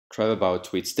Trevor Bauer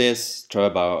tweets this,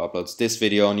 Trevor Bauer uploads this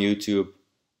video on YouTube.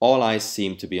 All eyes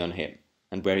seem to be on him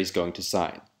and where he's going to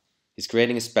sign. He's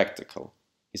creating a spectacle.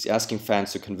 He's asking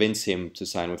fans to convince him to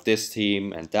sign with this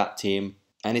team and that team,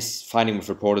 and he's fighting with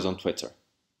reporters on Twitter.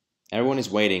 Everyone is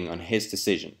waiting on his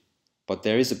decision, but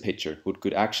there is a pitcher who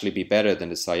could actually be better than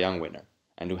the Cy Young winner,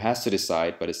 and who has to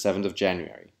decide by the 7th of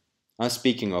January. I'm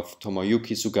speaking of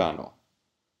Tomoyuki Sugano.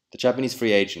 The Japanese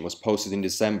free agent was posted in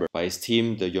December by his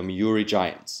team, the Yomiuri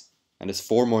Giants, and has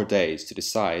 4 more days to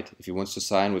decide if he wants to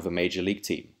sign with a major league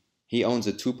team. He owns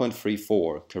a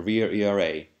 2.34 career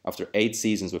ERA after 8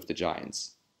 seasons with the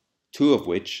Giants, 2 of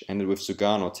which ended with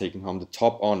Sugano taking home the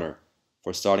top honor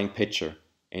for starting pitcher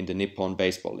in the Nippon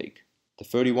Baseball League. The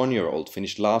 31-year-old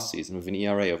finished last season with an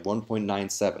ERA of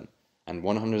 1.97 and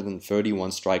 131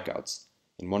 strikeouts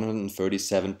in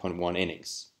 137.1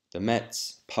 innings. The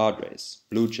Mets, Padres,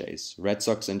 Blue Jays, Red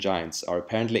Sox and Giants are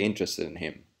apparently interested in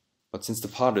him. But since the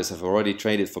Padres have already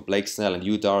traded for Blake Snell and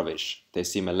Yu Darvish, they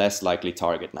seem a less likely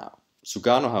target now.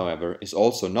 Sugano, however, is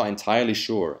also not entirely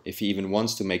sure if he even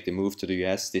wants to make the move to the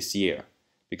US this year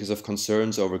because of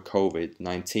concerns over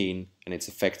COVID-19 and its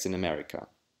effects in America.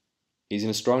 He's in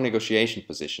a strong negotiation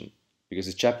position because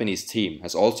his Japanese team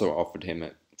has also offered him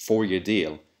a 4-year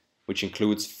deal, which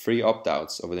includes free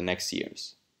opt-outs over the next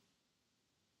years.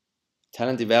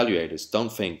 Talent evaluators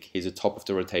don't think he's a top of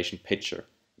the rotation pitcher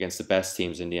against the best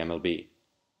teams in the MLB,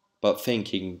 but think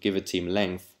he can give a team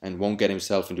length and won't get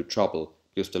himself into trouble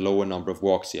because of the lower number of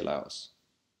walks he allows.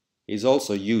 He's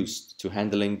also used to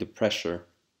handling the pressure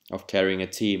of carrying a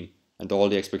team and all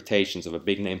the expectations of a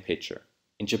big-name pitcher.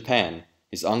 In Japan,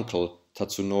 his uncle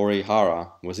Tatsunori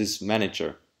Hara was his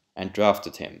manager and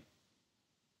drafted him.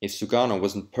 If Sugano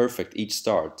wasn't perfect each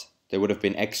start, there would have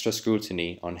been extra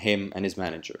scrutiny on him and his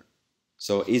manager.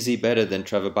 So is he better than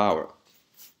Trevor Bauer?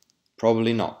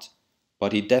 Probably not,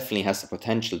 but he definitely has the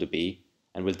potential to be,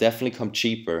 and will definitely come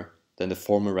cheaper than the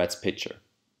former Reds pitcher.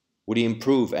 Would he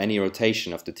improve any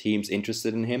rotation of the teams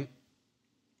interested in him?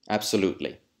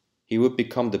 Absolutely. He would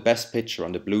become the best pitcher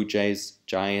on the Blue Jays,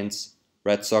 Giants,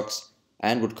 Red Sox,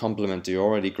 and would complement the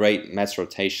already great Mets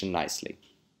rotation nicely.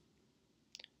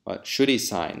 But should he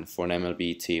sign for an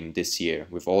MLB team this year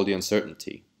with all the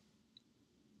uncertainty?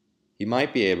 He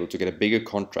might be able to get a bigger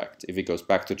contract if he goes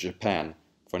back to Japan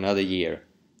for another year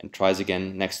and tries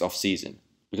again next off-season.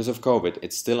 Because of COVID,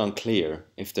 it's still unclear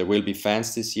if there will be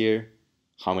fans this year,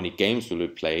 how many games will be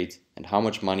played, and how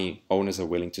much money owners are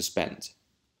willing to spend.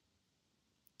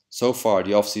 So far,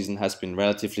 the off-season has been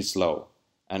relatively slow,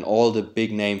 and all the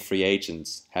big-name free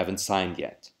agents haven't signed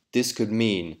yet. This could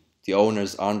mean the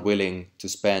owners aren't willing to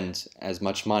spend as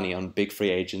much money on big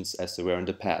free agents as they were in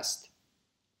the past.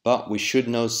 But we should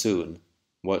know soon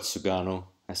what Sugano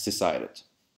has decided.